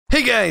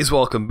Hey guys,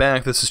 welcome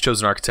back. This is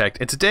ChosenArchitect,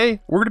 and today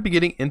we're going to be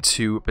getting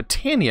into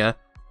Botania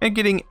and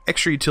getting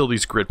extra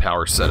utilities grid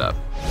power set up.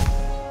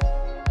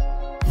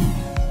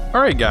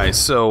 Alright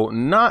guys, so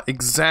not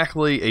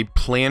exactly a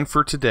plan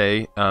for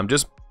today.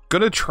 Just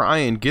going to try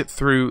and get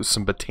through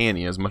some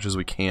Botania as much as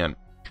we can.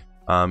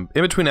 In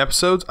between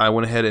episodes, I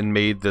went ahead and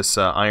made this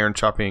iron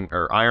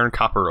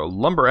copper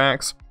lumber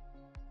axe.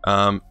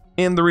 And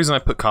the reason I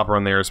put copper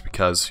on there is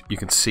because you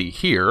can see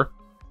here,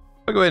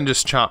 I'll go ahead and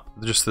just chop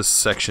just this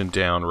section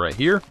down right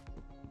here.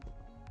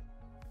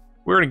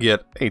 We're going to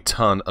get a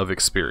ton of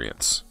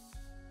experience.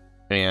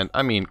 And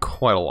I mean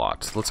quite a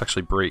lot. Let's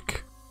actually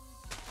break.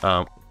 We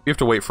have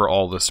to wait for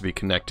all this to be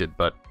connected,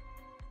 but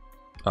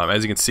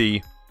as you can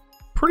see,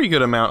 pretty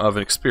good amount of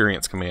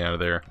experience coming out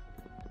of there.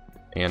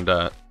 And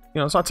you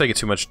know, it's not taking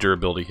too much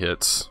durability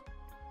hits.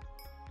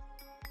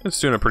 It's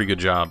doing a pretty good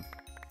job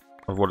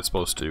of what it's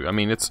supposed to do. I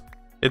mean,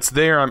 it's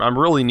there. I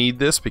really need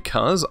this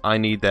because I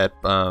need that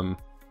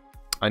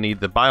I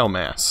need the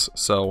biomass,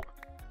 so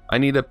I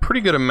need a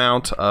pretty good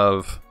amount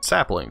of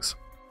saplings.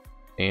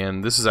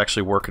 And this is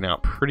actually working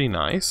out pretty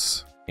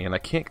nice, and I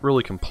can't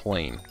really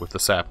complain with the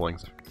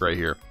saplings right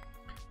here.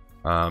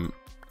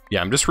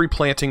 Yeah, I'm just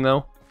replanting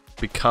though,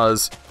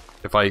 because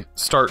if I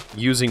start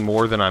using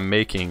more than I'm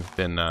making,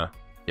 then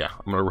yeah,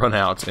 I'm gonna run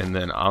out, and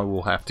then I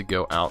will have to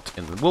go out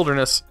in the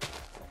wilderness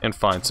and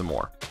find some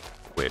more,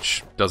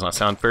 which does not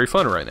sound very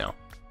fun right now.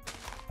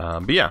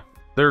 But yeah.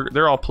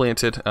 They're all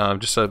planted.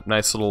 Just a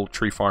nice little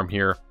tree farm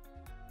here.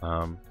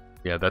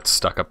 Yeah, that's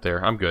stuck up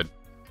there. I'm good.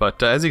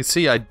 But as you can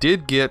see, I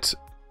did get,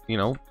 you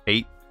know,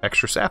 8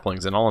 extra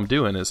saplings, and all I'm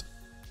doing is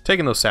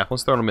taking those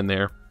saplings, throwing them in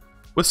there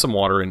with some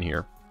water in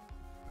here,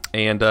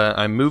 and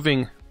I'm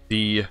moving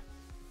the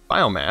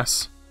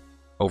biomass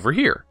over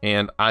here.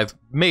 And I've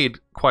made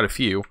quite a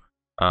few.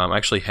 I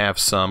actually have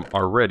some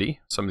already.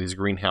 Some of these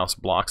greenhouse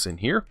blocks in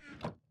here,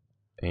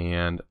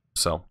 and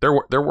so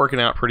they're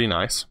working out pretty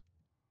nice.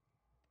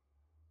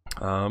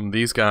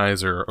 These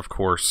guys are, of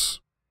course,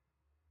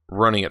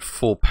 running at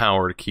full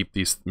power to keep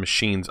these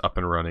machines up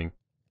and running.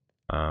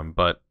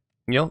 But,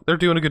 you know, they're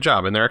doing a good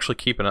job, and they're actually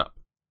keeping up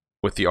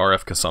with the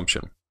RF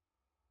consumption.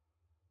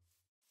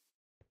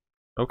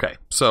 Okay,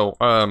 so,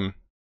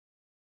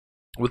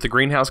 with the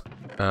greenhouse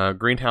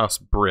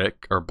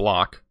brick, or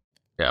block,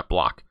 yeah,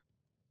 block,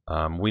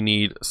 we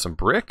need some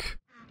brick,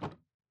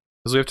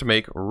 because we have to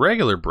make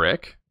regular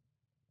brick,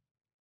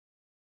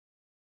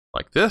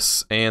 like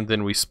this, and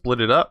then we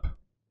split it up.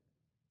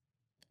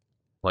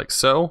 Like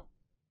so.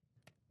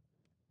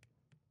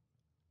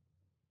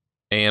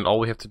 And all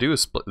we have to do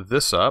is split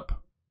this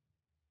up.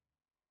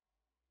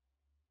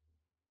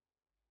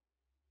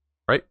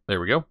 Right,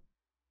 there we go.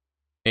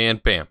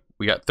 And bam,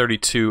 we got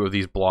 32 of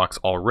these blocks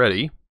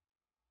already.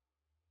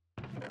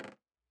 We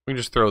can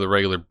just throw the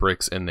regular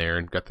bricks in there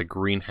and got the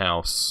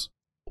greenhouse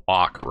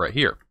block right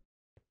here.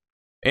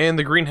 And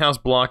the greenhouse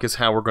block is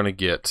how we're going to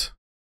get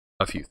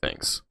a few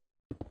things.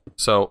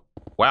 So,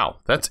 wow,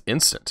 that's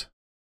instant.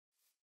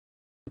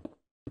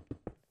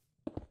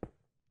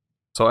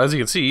 So as you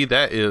can see,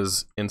 that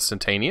is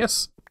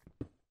instantaneous.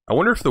 I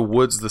wonder if the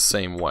wood's the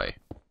same way.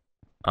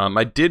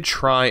 I did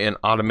try and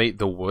automate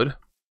the wood,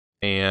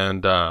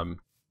 and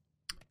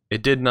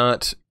it did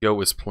not go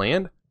as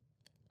planned.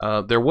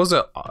 There was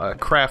a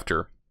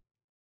crafter,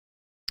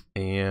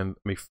 and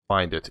let me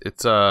find it.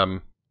 It's I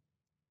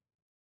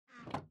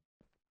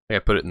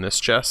put it in this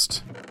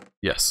chest.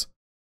 Yes,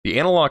 the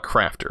analog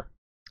crafter.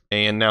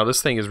 And now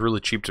this thing is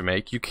really cheap to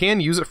make. You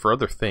can use it for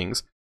other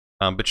things,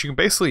 but you can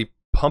basically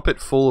pump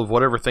it full of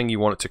whatever thing you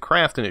want it to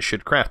craft, and it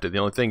should craft it. The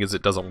only thing is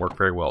it doesn't work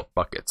very well with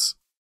buckets.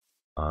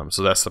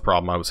 So that's the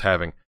problem I was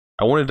having.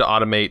 I wanted to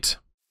automate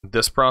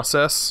this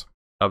process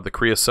of the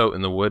creosote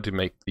and the wood to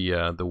make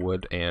the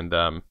wood, and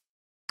I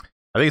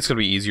think it's going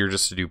to be easier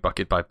just to do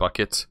bucket by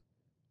bucket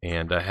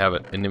and have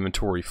an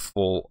inventory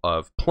full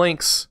of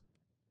planks,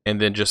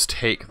 and then just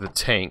take the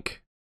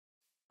tank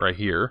right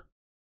here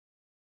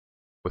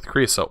with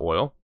creosote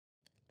oil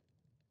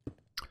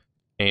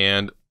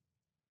and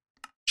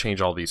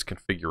change all these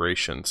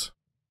configurations.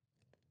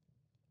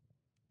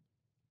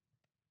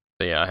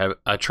 But yeah,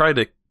 I tried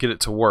to get it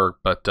to work,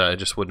 but it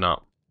just would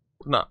not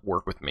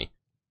work with me.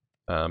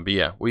 But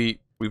yeah, we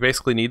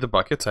basically need the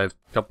buckets. I have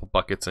a couple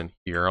buckets in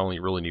here. I only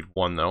really need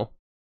one though.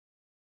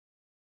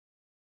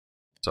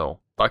 So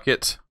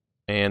bucket,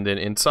 and then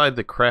inside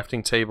the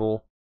crafting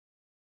table,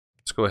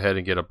 let's go ahead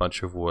and get a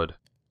bunch of wood.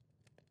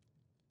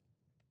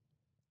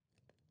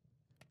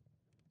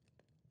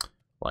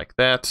 Like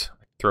that.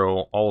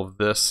 Throw all of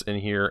this in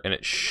here, and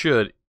it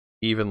should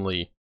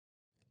evenly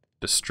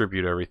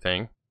distribute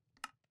everything.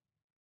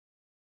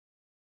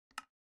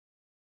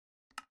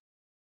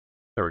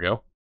 There we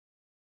go.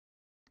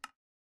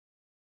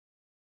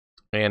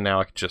 And now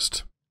I can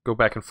just go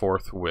back and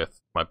forth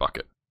with my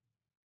bucket.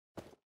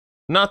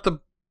 Not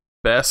the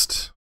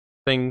best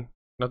thing,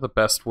 not the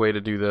best way to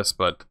do this,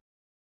 but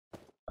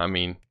I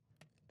mean,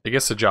 it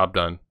gets the job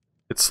done.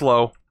 It's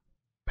slow,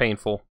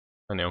 painful,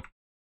 I know,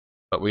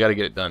 but we got to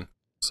get it done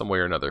some way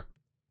or another.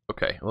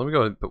 Okay, let me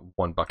go ahead and put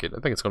one bucket. I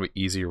think it's going to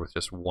be easier with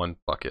just one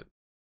bucket.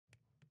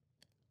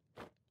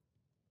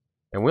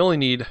 And we only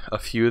need a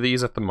few of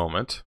these at the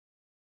moment.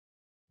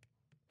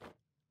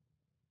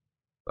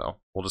 So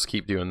we'll just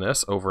keep doing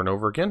this over and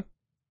over again.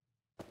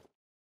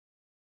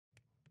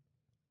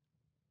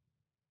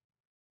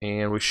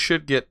 And we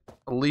should get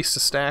at least a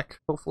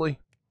stack, hopefully.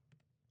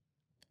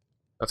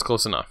 That's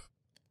close enough.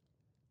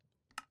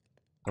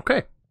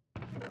 Okay.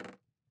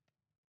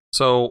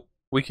 So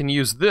we can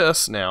use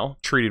this now,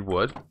 treated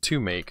wood, to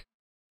make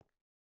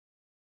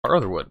our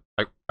other wood.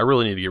 I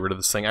really need to get rid of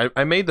this thing.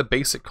 I made the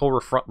basic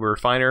coal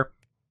refiner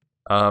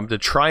to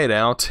try it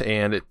out,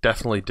 and it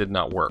definitely did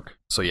not work.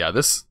 So yeah,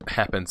 this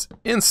happens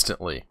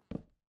instantly.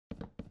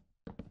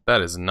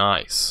 That is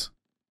nice.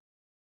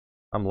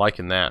 I'm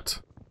liking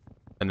that.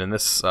 And then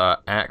this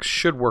axe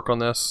should work on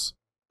this.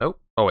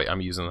 Nope. Oh wait,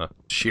 I'm using the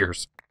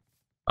shears.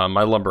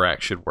 My lumber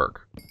axe should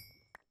work.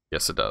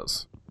 Yes, it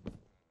does.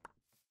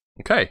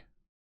 Okay,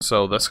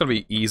 so that's going to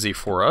be easy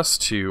for us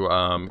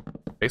to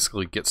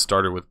basically get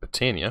started with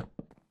Botania.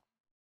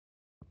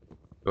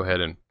 Go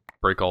ahead and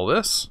break all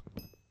this.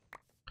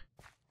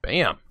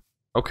 Bam.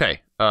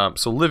 Okay,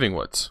 so living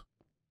woods.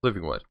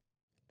 Living wood.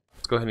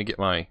 Let's go ahead and get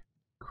my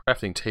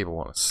crafting table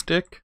on a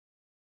stick.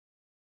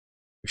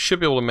 We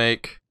should be able to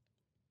make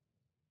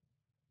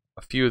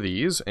a few of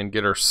these and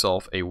get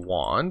ourselves a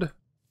wand.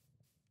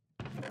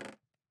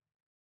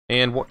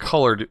 And what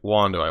color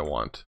wand do I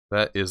want?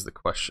 That is the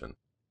question.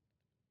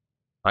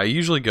 I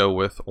usually go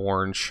with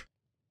orange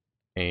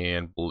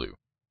and blue.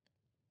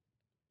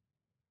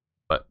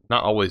 But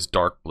not always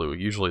dark blue,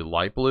 usually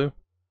light blue.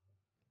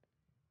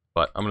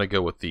 But I'm going to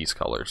go with these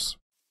colors.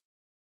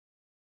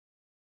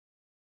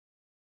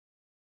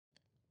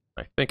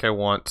 I think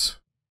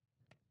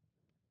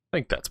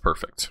that's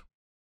perfect.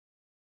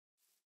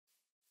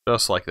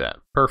 Just like that.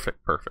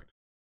 Perfect, perfect.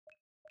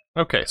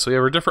 Okay, so we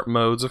have our different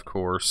modes, of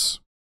course.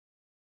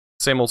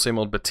 Same old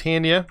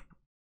Botania.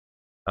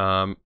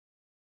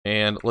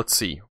 And let's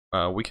see.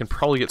 We can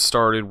probably get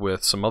started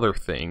with some other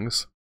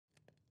things.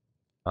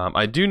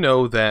 I do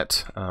know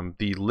that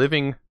the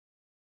living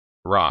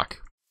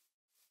rock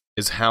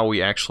is how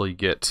we actually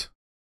get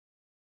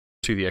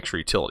to the extra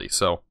utility.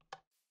 So,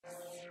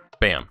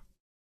 bam.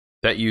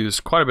 That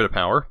used quite a bit of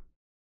power,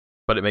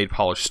 but it made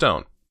polished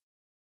stone.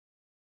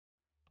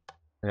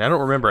 And I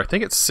don't remember, I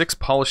think it's 6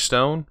 polished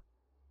stone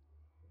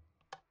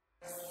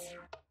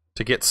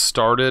to get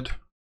started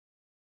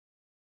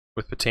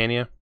with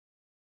Botania,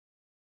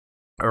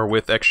 or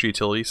with extra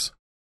utilities.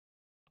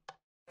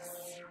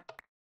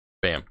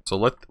 Bam. So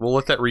we'll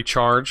let that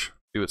recharge,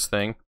 do its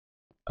thing.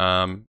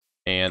 And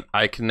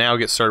I can now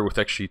get started with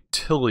extra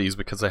utilities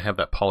because I have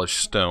that polished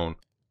stone.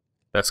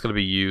 That's going to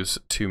be used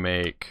to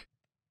make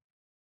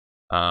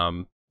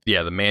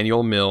yeah, the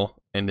manual mill,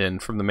 and then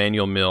from the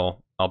manual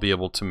mill I'll be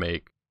able to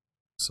make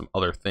some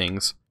other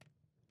things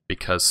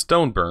because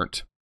stone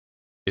burnt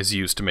is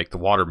used to make the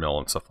water mill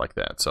and stuff like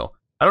that. So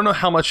I don't know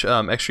how much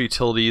extra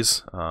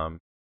utilities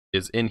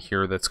is in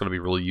here that's going to be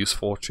really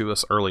useful to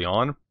us early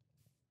on,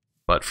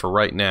 but for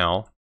right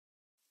now,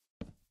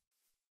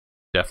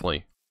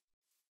 definitely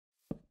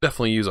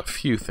use a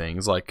few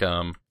things. Like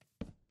I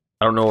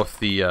don't know if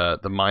the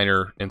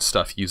miner and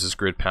stuff uses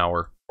grid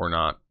power or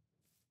not,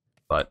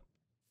 but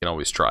you can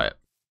always try it.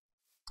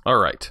 All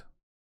right.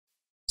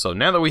 So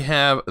now that we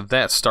have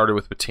that started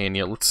with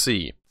Botania, let's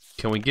see.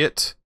 Can we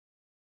get...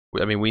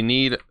 I mean, we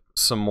need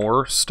some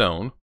more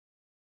stone.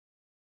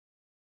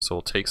 So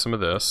we'll take some of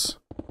this.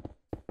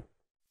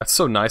 That's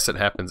so nice it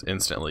happens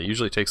instantly. It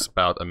usually takes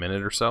about a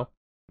minute or so.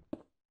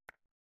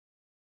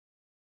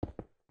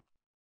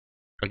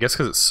 I guess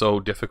because it's so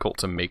difficult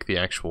to make the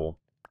actual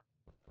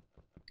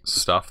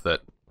stuff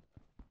that...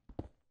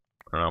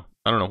 I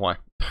don't know why.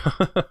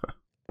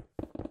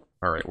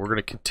 Alright, we're going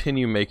to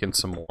continue making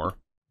some more.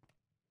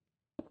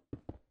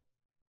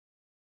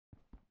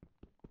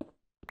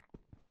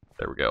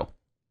 There we go.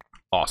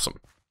 Awesome.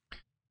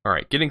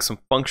 Alright, getting some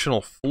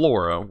functional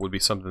flora would be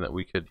something that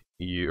we could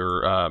use,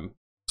 or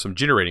some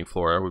generating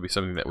flora would be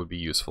something that would be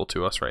useful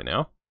to us right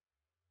now.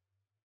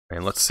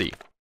 And let's see.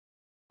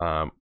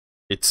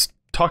 It's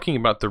talking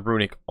about the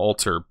runic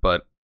altar,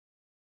 but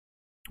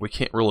we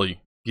can't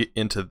really get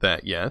into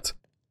that yet.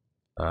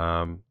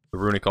 The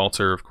runic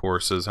altar, of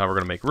course, is how we're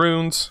going to make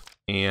runes,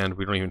 and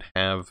we don't even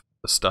have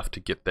the stuff to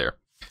get there.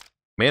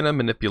 Mana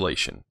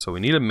manipulation. So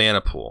we need a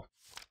mana pool.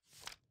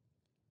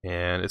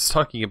 And it's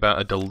talking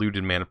about a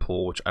diluted mana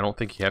pool, which I don't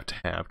think you have to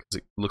have, because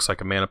it looks like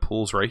a mana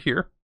pool is right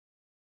here.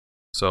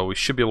 So we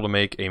should be able to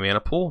make a mana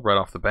pool right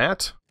off the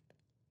bat.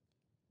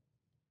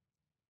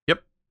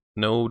 Yep,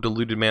 no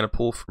diluted mana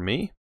pool for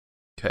me.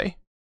 Okay.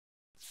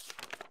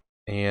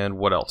 And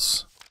what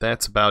else?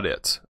 That's about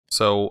it.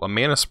 So a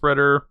mana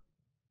spreader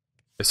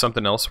is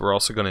something else we're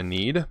also going to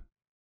need.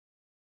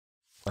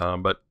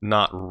 But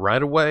not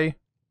right away.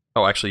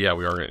 Oh, actually, yeah,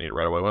 we are going to need it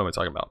right away. What am I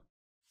talking about?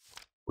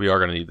 We are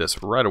going to need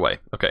this right away.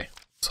 Okay,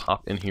 let's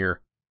hop in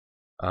here.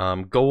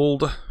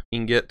 Gold,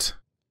 ingot,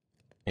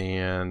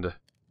 and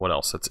what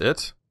else? That's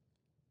it.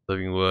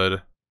 Living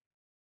wood.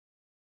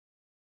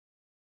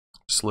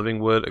 Just living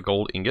wood, a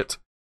gold ingot.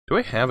 Do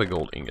I have a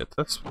gold ingot?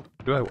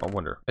 I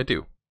wonder. I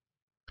do.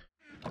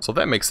 So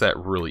that makes that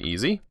really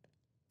easy.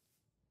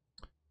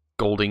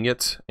 Gold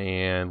ingot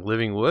and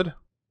living wood.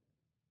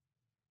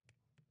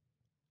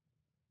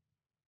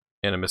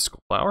 And a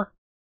mystical flower.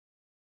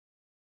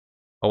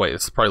 Oh wait,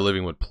 it's probably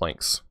living wood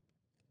planks.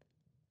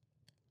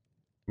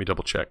 Let me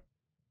double check.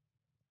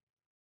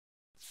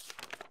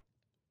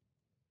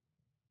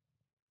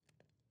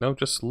 No,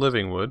 just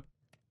living wood.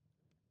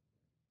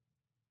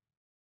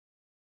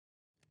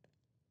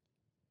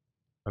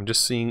 I'm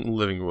just seeing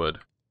living wood.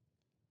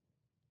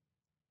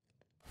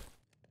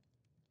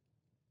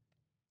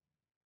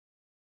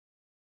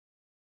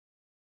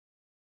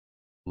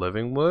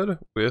 Living wood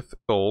with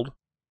gold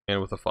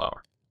and with a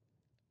flower.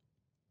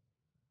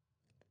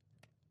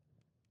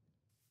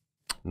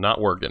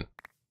 Not working.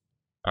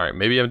 Alright,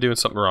 maybe I'm doing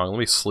something wrong. Let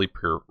me sleep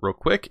here real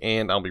quick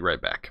and I'll be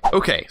right back.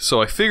 Okay,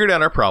 so I figured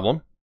out our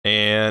problem,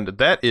 and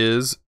that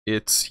is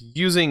it's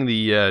using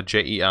the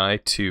JEI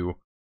to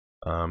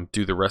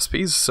do the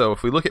recipes. So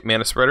if we look at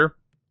Mana Spreader,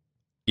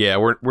 yeah,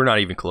 we're not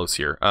even close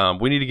here.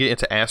 We need to get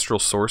into Astral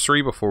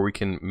Sorcery before we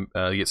can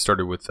get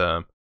started with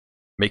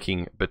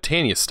making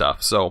Botania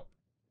stuff. So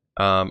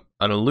an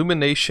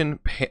Illumination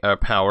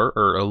Power,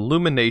 or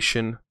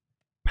Illumination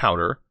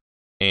Powder,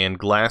 and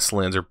Glass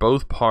Lens are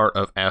both part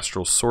of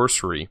Astral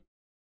Sorcery.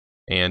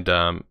 And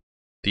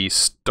the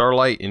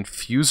Starlight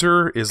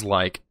Infuser is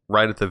like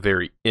right at the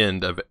very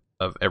end of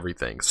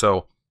everything.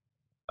 So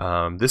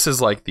this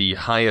is like the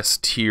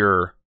highest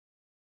tier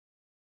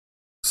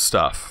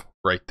stuff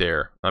right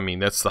there. I mean,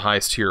 that's the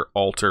highest tier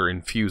altar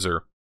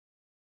infuser.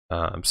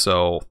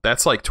 So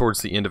that's like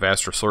towards the end of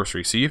Astral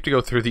Sorcery. So you have to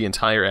go through the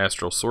entire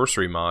Astral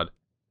Sorcery mod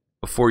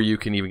before you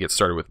can even get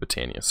started with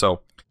Botania.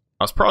 So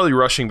I was probably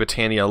rushing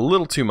Botania a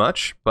little too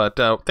much, but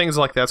things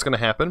like that's going to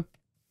happen.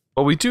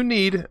 But we did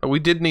need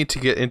to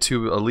get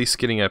into at least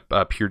getting a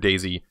pure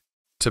daisy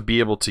to be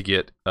able to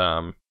get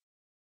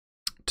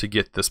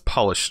this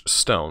polished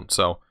stone.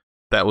 So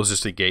that was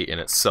just a gate in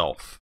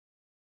itself.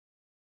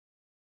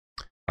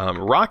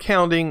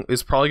 Rockhounding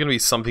is probably going to be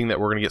something that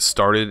we're going to get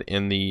started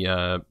in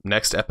the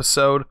next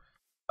episode.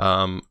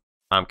 I'm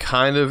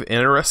kind of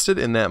interested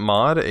in that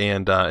mod,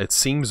 and it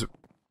seems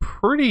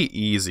pretty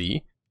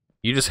easy.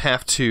 You just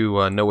have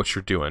to know what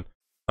you're doing.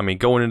 I mean,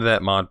 going into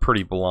that mod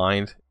pretty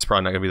blind, it's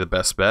probably not going to be the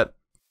best bet.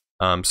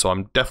 So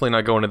I'm definitely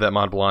not going into that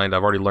mod blind.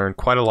 I've already learned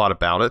quite a lot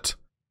about it,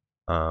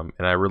 and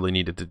I really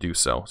needed to do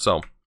so.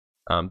 So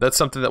that's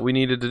something that we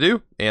needed to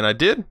do, and I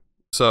did.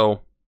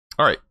 So,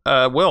 all right.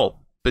 Well,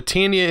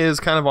 Botania is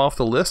kind of off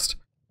the list.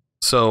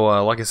 So,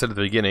 like I said at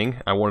the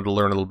beginning, I wanted to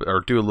learn a little bit, or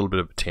do a little bit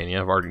of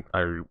Botania. I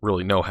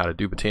really know how to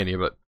do Botania,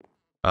 but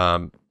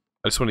I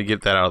just want to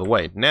get that out of the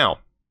way. Now,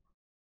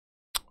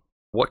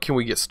 what can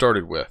we get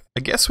started with?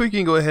 I guess we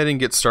can go ahead and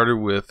get started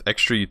with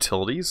extra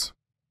utilities.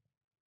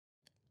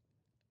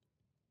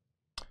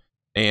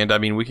 And I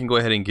mean, we can go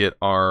ahead and get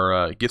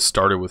our get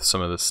started with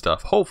some of this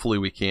stuff. Hopefully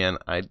we can.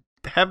 I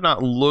have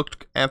not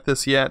looked at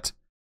this yet.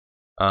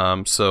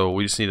 So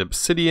we just need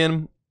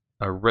obsidian,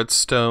 a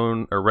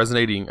redstone, or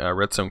resonating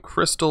redstone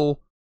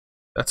crystal.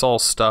 That's all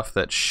stuff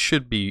that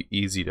should be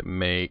easy to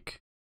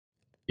make.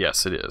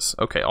 Yes, it is.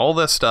 Okay, all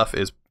that stuff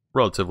is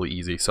relatively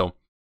easy. So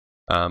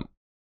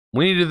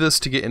we needed this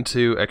to get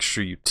into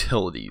extra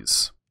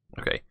utilities.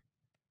 Okay.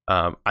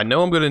 I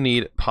know I'm going to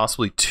need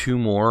possibly 2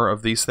 more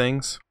of these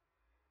things.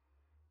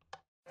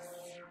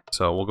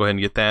 So we'll go ahead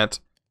and get that.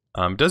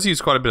 It does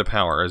use quite a bit of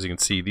power, as you can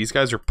see. These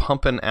guys are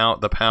pumping out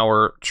the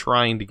power,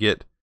 trying to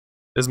get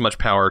as much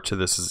power to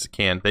this as it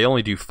can. They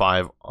only do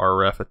 5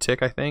 RF a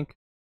tick, I think.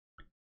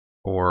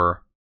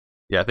 Or,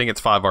 yeah, I think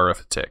it's 5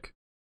 RF a tick.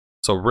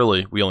 So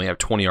really, we only have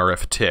 20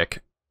 RF a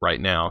tick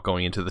right now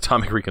going into the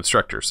Atomic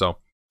Reconstructor. So,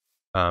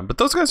 but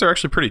those guys are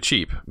actually pretty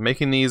cheap.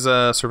 Making these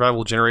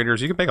survival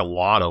generators, you can make a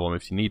lot of them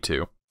if you need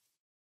to.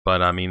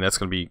 But, I mean, that's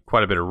going to be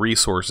quite a bit of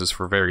resources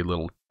for very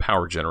little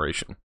power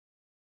generation.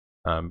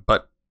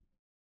 But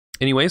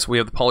anyways, we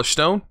have the polished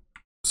stone,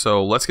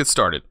 so let's get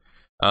started.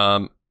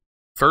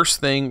 First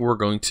thing we're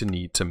going to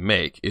need to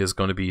make is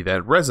going to be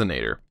that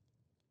resonator.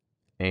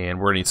 And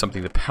we're going to need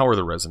something to power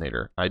the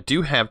resonator. I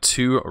do have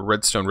 2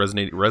 redstone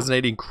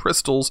resonating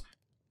crystals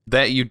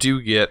that you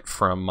do get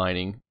from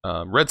mining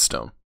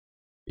redstone.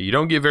 You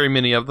don't get very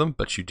many of them,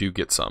 but you do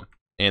get some.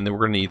 And then we're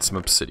going to need some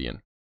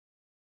obsidian.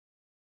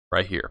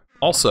 Right here.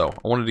 Also,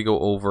 I wanted to go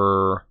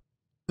over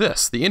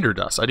this, the ender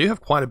dust. I do have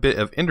quite a bit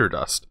of ender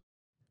dust.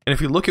 And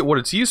if you look at what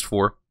it's used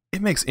for,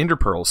 it makes ender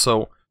pearls.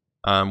 So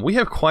we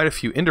have quite a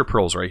few ender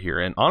pearls right here.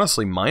 And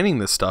honestly, mining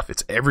this stuff,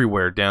 it's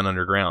everywhere down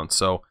underground.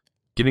 So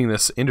getting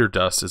this ender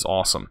dust is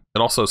awesome. It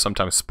also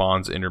sometimes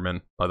spawns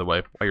endermen, by the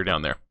way, while you're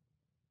down there.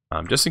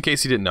 Just in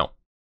case you didn't know.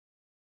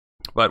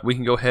 But we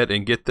can go ahead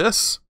and get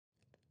this.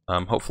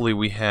 Hopefully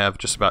we have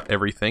just about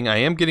everything. I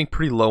am getting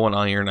pretty low on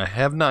iron. I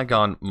have not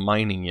gone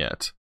mining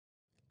yet.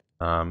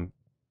 And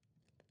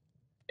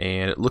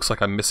it looks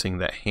like I'm missing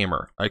that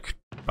hammer.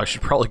 I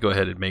should probably go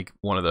ahead and make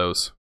one of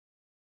those.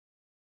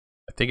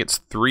 I think it's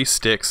 3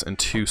 sticks and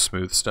 2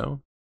 smooth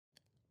stone.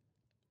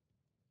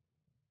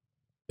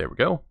 There we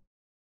go.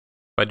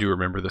 If I do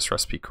remember this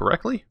recipe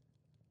correctly.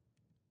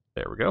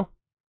 There we go.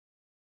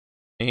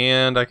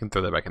 And I can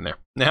throw that back in there.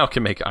 Now I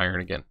can make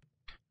iron again.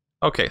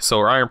 Okay, so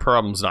our iron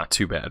problem's not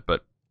too bad,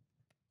 but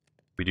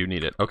we do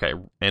need it. Okay,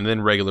 and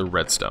then regular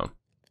redstone.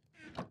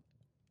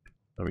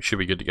 And we should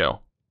be good to go.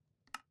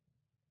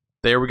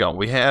 There we go.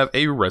 We have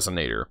a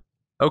resonator.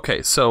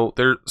 Okay, so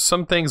there's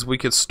some things we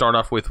could start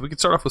off with. We could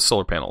start off with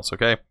solar panels,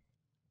 okay?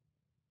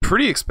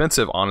 Pretty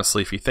expensive,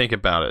 honestly, if you think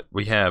about it.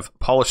 We have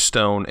polished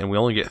stone, and we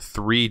only get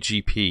 3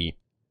 GP,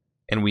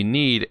 and we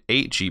need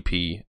 8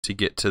 GP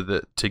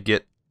to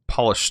get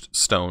polished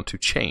stone to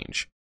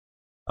change.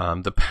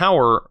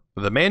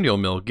 The manual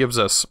mill gives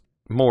us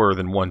more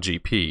than 1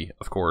 GP,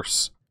 of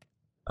course.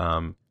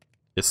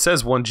 It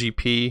says 1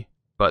 GP,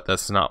 but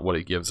that's not what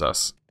it gives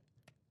us.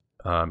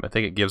 I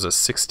think it gives us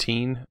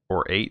 16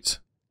 or 8.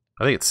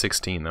 I think it's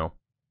 16 though.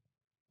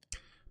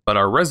 But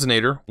our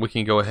resonator, we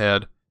can go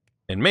ahead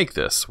and make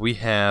this. We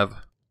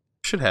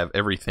should have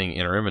everything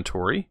in our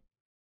inventory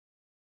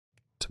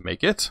to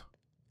make it.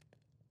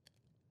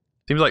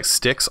 Seems like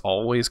sticks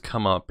always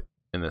come up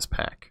in this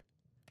pack.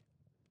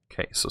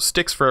 Okay, so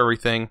sticks for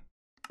everything.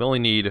 We only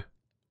need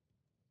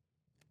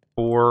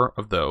 4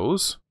 of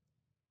those.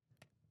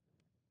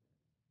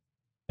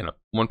 And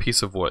 1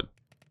 piece of wood.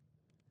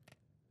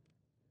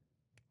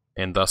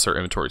 And thus our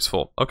inventory is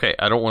full. Okay,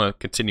 I don't want to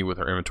continue with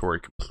our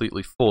inventory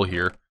completely full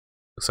here.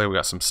 Looks like we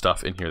got some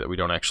stuff in here that we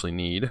don't actually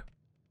need.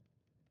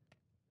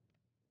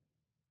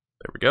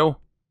 There we go.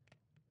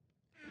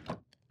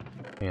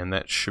 And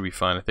that should be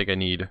fine. I think I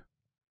need...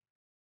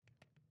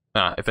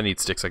 if I need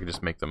sticks, I can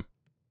just make them.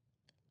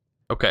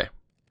 Okay.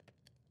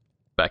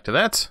 Back to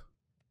that.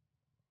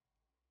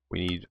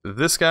 We need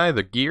this guy,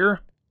 the gear.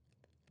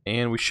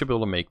 And we should be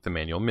able to make the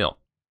manual mill.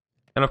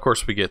 And of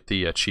course we get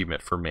the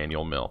achievement for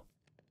manual mill,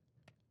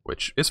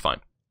 which is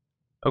fine.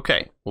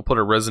 Okay, we'll put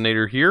a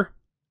resonator here.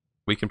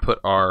 We can put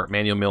our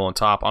manual mill on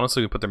top.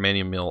 Honestly, we can put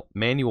the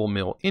manual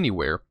mill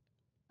anywhere,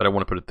 but I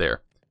want to put it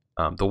there.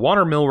 The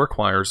water mill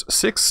requires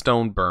 6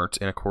 stone burnt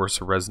and of course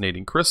a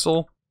resonating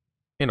crystal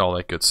and all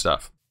that good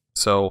stuff.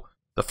 So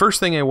the first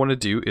thing I want to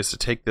do is to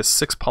take this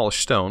 6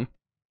 polished stone.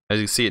 As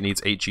you see, it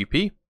needs 8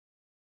 GP.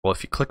 Well,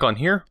 if you click on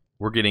here,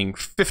 we're getting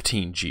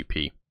 15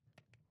 GP.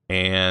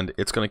 And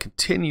it's going to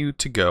continue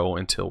to go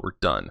until we're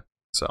done.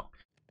 So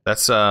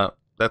that's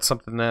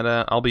something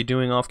that I'll be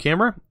doing off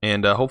camera,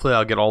 and hopefully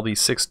I'll get all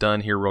these 6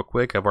 done here real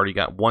quick. I've already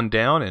got 1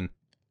 down, and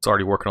it's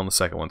already working on the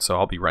second one, so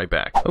I'll be right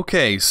back.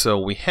 Okay, so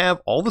we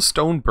have all the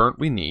stone burnt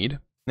we need.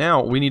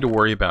 Now we need to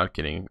worry about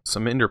getting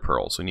some ender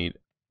pearls. We need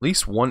at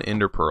least 1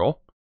 ender pearl,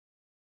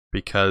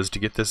 because to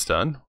get this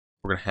done,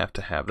 we're going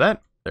to have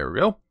that. There we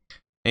go.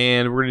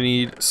 And we're going to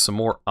need some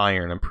more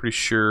iron. I'm pretty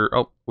sure...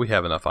 Oh, we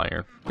have enough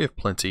iron. We have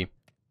plenty.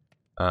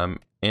 And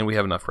we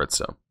have enough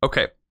redstone.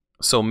 Okay,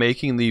 so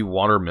making the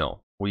water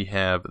mill. We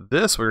have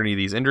this. We're going to need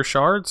these ender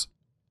shards.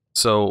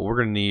 So we're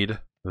going to need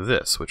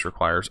this, which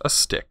requires a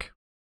stick.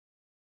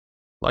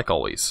 Like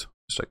always.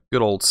 Just a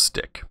good old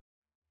stick.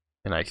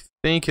 And I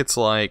think it's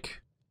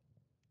like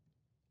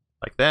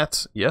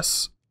that.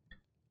 Yes.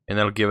 And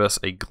that'll give us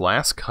a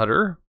glass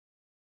cutter.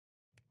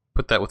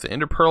 Put that with the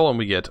ender pearl and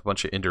we get a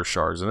bunch of ender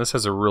shards. And this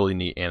has a really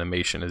neat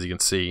animation, as you can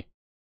see.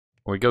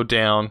 When we go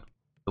down,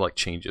 it like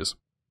changes.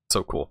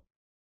 So cool.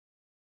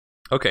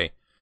 Okay,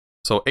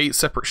 so 8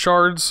 separate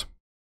shards.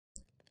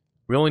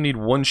 We only need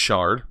 1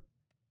 shard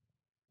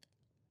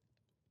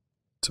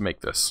to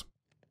make this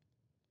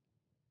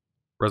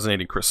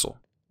resonating crystal.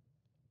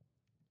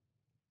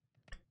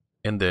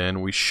 And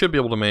then we should be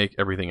able to make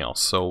everything else.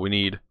 So we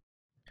need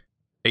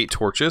 8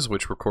 torches,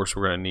 which of course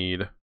we're going to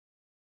need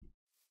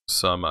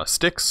some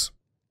sticks.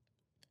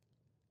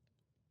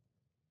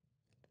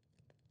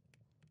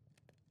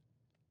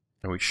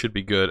 And we should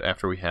be good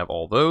after we have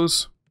all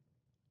those.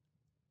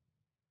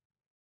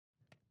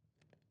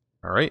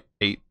 Alright,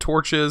 8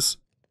 torches.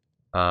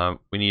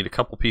 We need a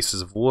couple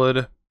pieces of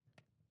wood.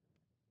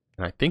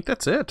 And I think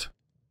that's it.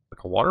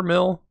 Like a water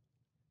mill.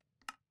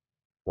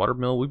 Water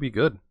mill would be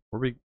good.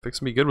 We're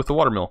fixing to be good with the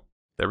water mill.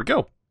 There we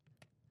go.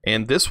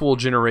 And this will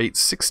generate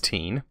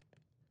 16,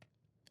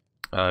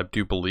 I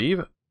do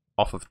believe,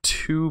 off of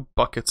 2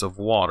 buckets of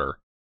water.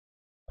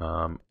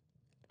 I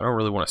don't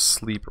really want to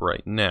sleep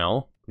right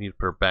now. We need to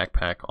put our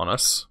backpack on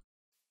us.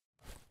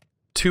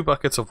 2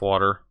 buckets of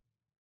water.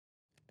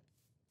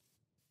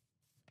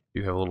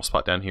 You have a little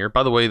spot down here.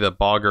 By the way, the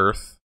bog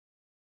earth.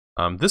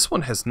 This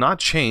one has not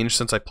changed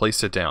since I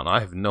placed it down. I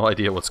have no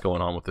idea what's going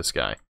on with this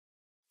guy.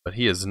 But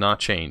he has not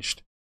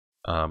changed.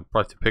 Probably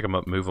have to pick him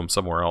up and move him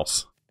somewhere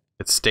else.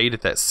 It stayed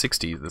at that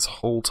 60 this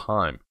whole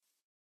time.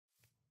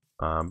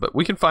 But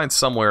we can find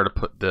somewhere to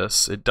put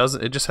this. It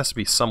just has to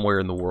be somewhere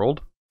in the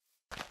world.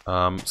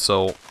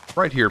 So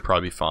right here would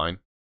probably be fine.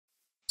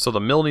 So the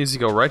mill needs to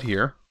go right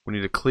here. We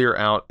need to clear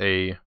out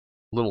a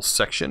little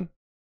section.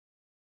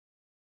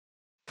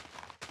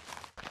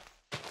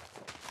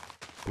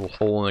 Little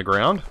hole in the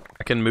ground.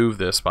 I can move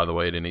this, by the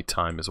way, at any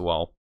time as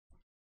well.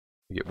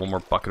 Get 1 more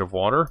bucket of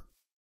water.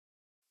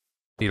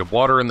 Need a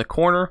water in the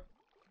corner.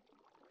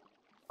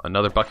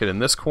 Another bucket in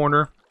this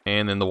corner.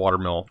 And then the water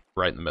mill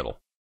right in the middle.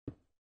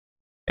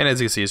 And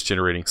as you can see, it's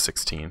generating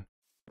 16.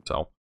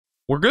 So,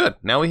 we're good.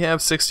 Now we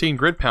have 16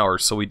 grid power,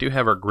 so we do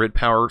have our grid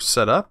power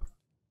set up.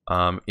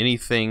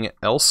 Anything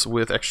else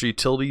with extra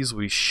utilities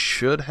we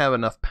should have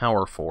enough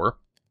power for.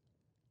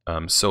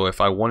 So if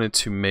I wanted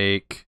to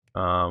make,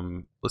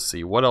 let's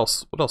see, what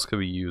else could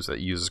we use that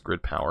uses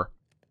grid power?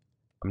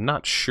 I'm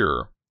not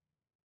sure.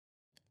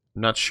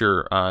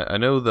 I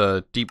know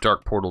the Deep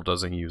Dark Portal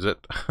doesn't use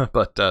it,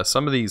 but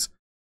some of these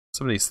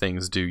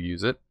things do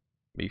use it.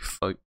 Let me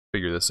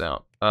figure this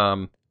out.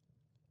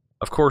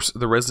 Of course,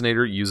 the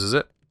Resonator uses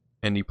it,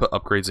 and you put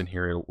upgrades in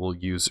here, it will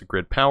use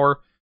grid power.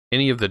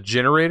 Any of the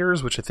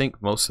generators, which I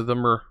think most of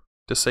them are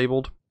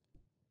disabled.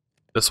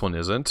 This one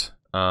isn't.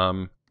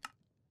 That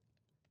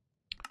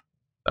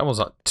one's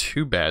not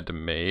too bad to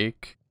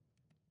make.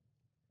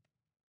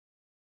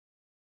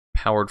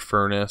 Powered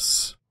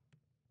furnace.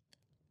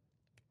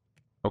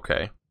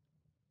 Okay.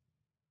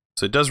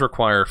 So it does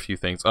require a few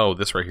things. Oh,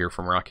 this right here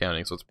from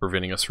Rockhounding, so it's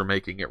preventing us from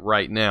making it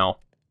right now.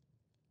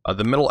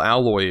 The metal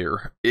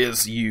alloyer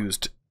is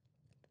used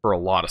for a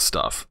lot of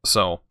stuff,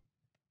 so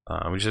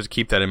we just have to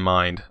keep that in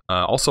mind.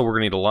 Also, we're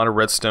going to need a lot of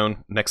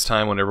redstone next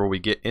time whenever we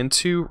get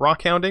into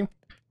Rockhounding.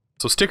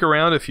 So stick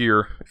around if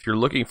you're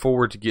looking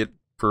forward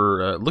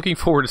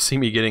to see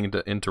me getting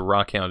into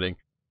Rockhounding.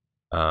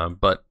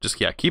 But just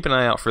keep an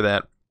eye out for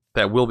that.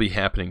 That will be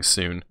happening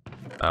soon.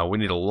 We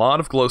need a lot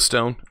of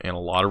glowstone and a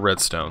lot of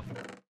redstone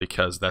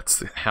because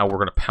that's how we're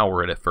going to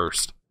power it at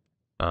first.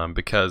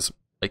 Because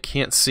I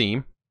can't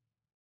see.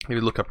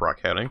 Maybe look up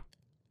Rockhounding.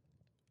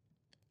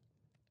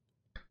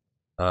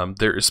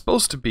 There is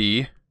supposed to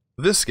be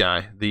this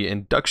guy, the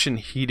induction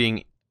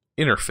heating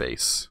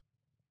interface,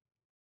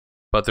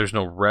 but there's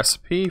no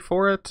recipe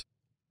for it.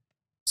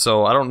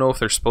 So I don't know if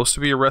there's supposed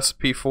to be a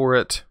recipe for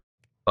it,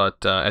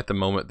 but at the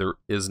moment there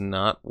is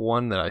not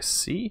one that I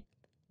see.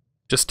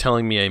 Just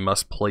telling me I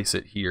must place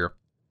it here.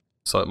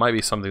 So it might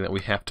be something that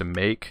we have to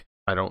make.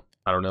 I don't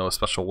know, a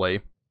special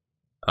way.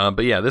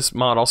 But yeah, this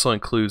mod also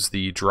includes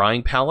the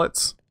drying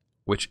pallets,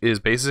 which is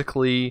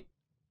basically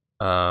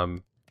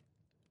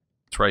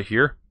it's right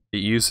here.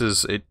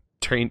 It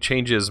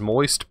changes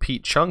moist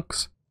peat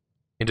chunks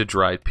into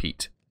dried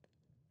peat.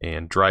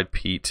 And dried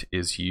peat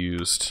is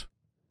used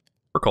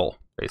for coal,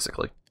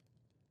 basically.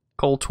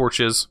 Coal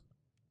torches,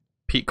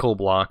 peat coal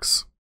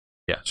blocks.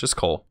 Yeah, it's just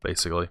coal,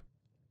 basically.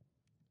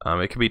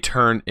 It can be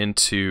turned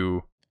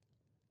into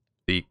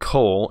the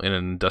coal in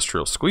an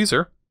industrial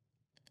squeezer,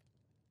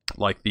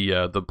 like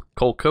the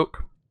coal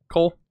coke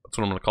coal. That's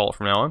what I'm going to call it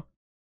from now on.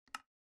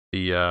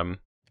 The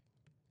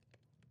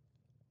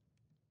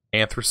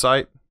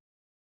anthracite.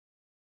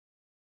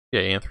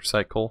 Yeah,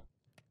 anthracite coal.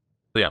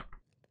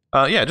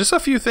 So yeah, just a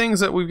few things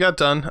that we've got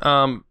done.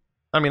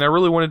 I mean, I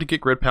really wanted to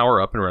get grid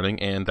power up and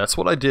running, and that's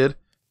what I did.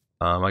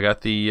 I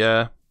got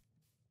into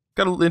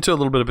a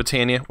little bit of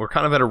Botania. We're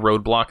kind of at a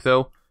roadblock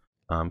though.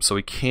 So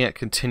we can't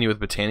continue with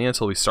Botania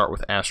until we start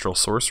with Astral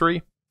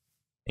Sorcery.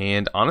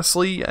 And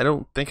honestly, I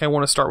don't think I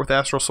want to start with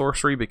Astral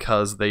Sorcery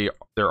because there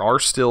are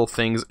still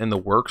things in the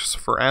works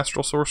for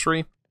Astral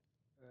Sorcery.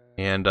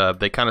 And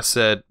they kind of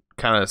said,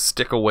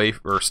 stick away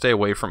or stay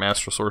away from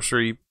Astral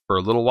Sorcery for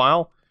a little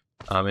while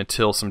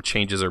until some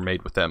changes are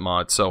made with that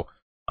mod. So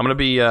I'm going to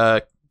be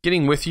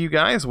getting with you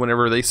guys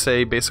whenever they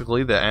say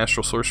basically that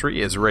Astral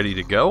Sorcery is ready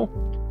to go.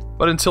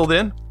 But until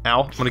then,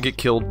 ow, I'm going to get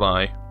killed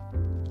by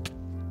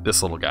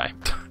this little guy.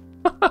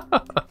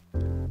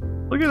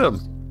 Look at him.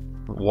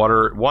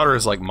 Water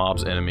is like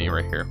mob's enemy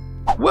right here.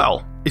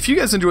 Well, if you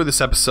guys enjoyed this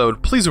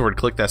episode, please remember to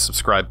click that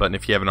subscribe button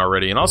if you haven't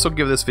already, and also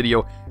give this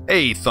video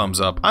a thumbs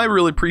up. I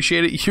really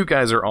appreciate it. You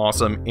guys are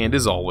awesome, and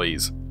as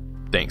always,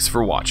 thanks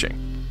for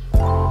watching.